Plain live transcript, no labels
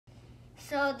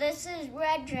So this is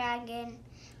Red Dragon,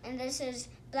 and this is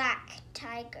Black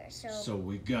Tiger. So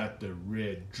we got the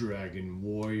Red Dragon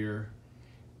Warrior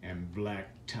and Black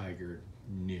Tiger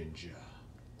Ninja.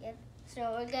 Yep. So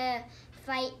we're gonna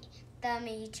fight them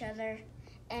each other,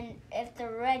 and if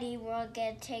they're ready, we're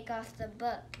gonna take off the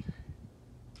book.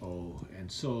 Oh,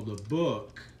 and so the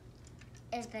book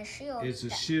is the shield. It's a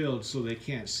shield, so they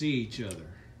can't see each other,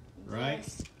 right?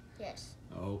 Yes. Yes.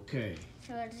 Okay.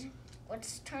 So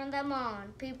let's turn them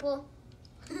on, people.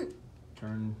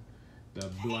 Turn the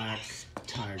Black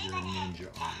Tiger Ninja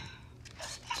on.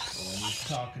 Oh, he's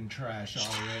talking trash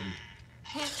already.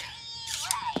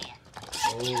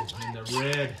 Oh, and the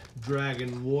Red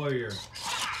Dragon Warrior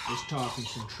is talking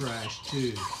some trash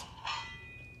too.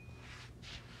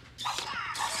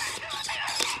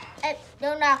 Hey,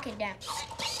 don't knock it down.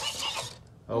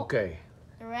 Okay.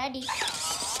 You ready?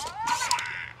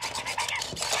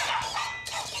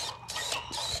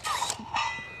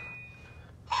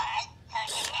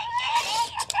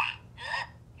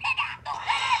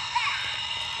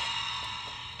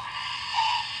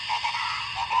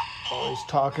 Oh, he's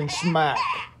talking smack.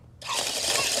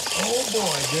 Oh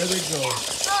boy, there they go.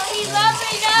 Oh, he's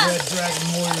rubbing up. Red Dragon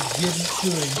Warrior's giving it to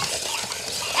him.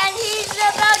 And he's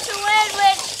about to win,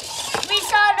 which we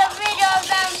saw the video of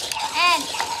them. And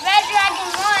Red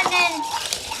Dragon won and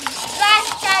Black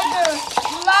Tiger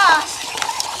lost.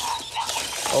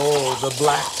 Oh, the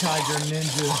Black Tiger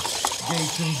Ninja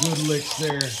gave some good licks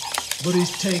there, but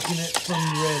he's taking it from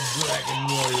Red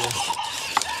Dragon Warrior.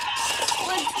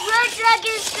 Red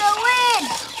Dragon's gonna win!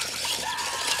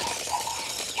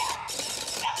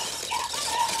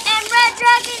 And Red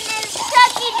Dragon is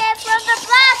taking it from the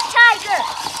Black Tiger!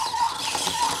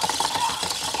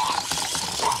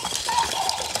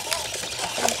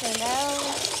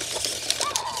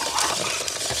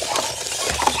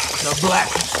 The Black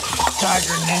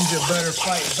Tiger Ninja better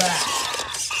fight back.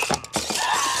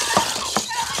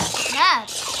 Yeah.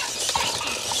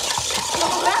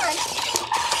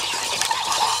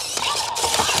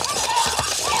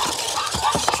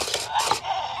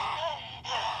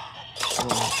 Come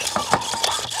on.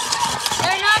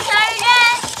 They're not tired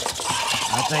yet.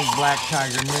 I think Black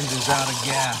Tiger Ninja's out of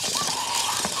gas.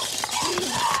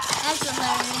 That's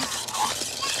hilarious.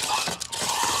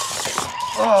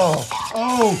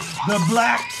 Oh, the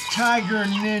Black Tiger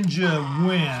Ninja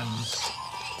wins.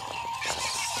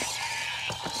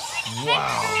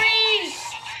 Wow. Victory!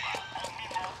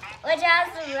 Which has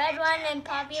the red one and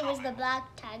Poppy was the Black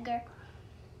Tiger.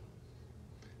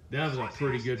 That was a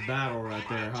pretty good battle right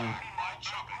there, huh?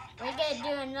 We're gonna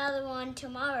do another one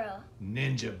tomorrow.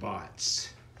 Ninjabots.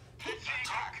 Ding,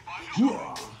 ding,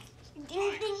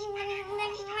 ding, ding,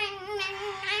 ding, ding.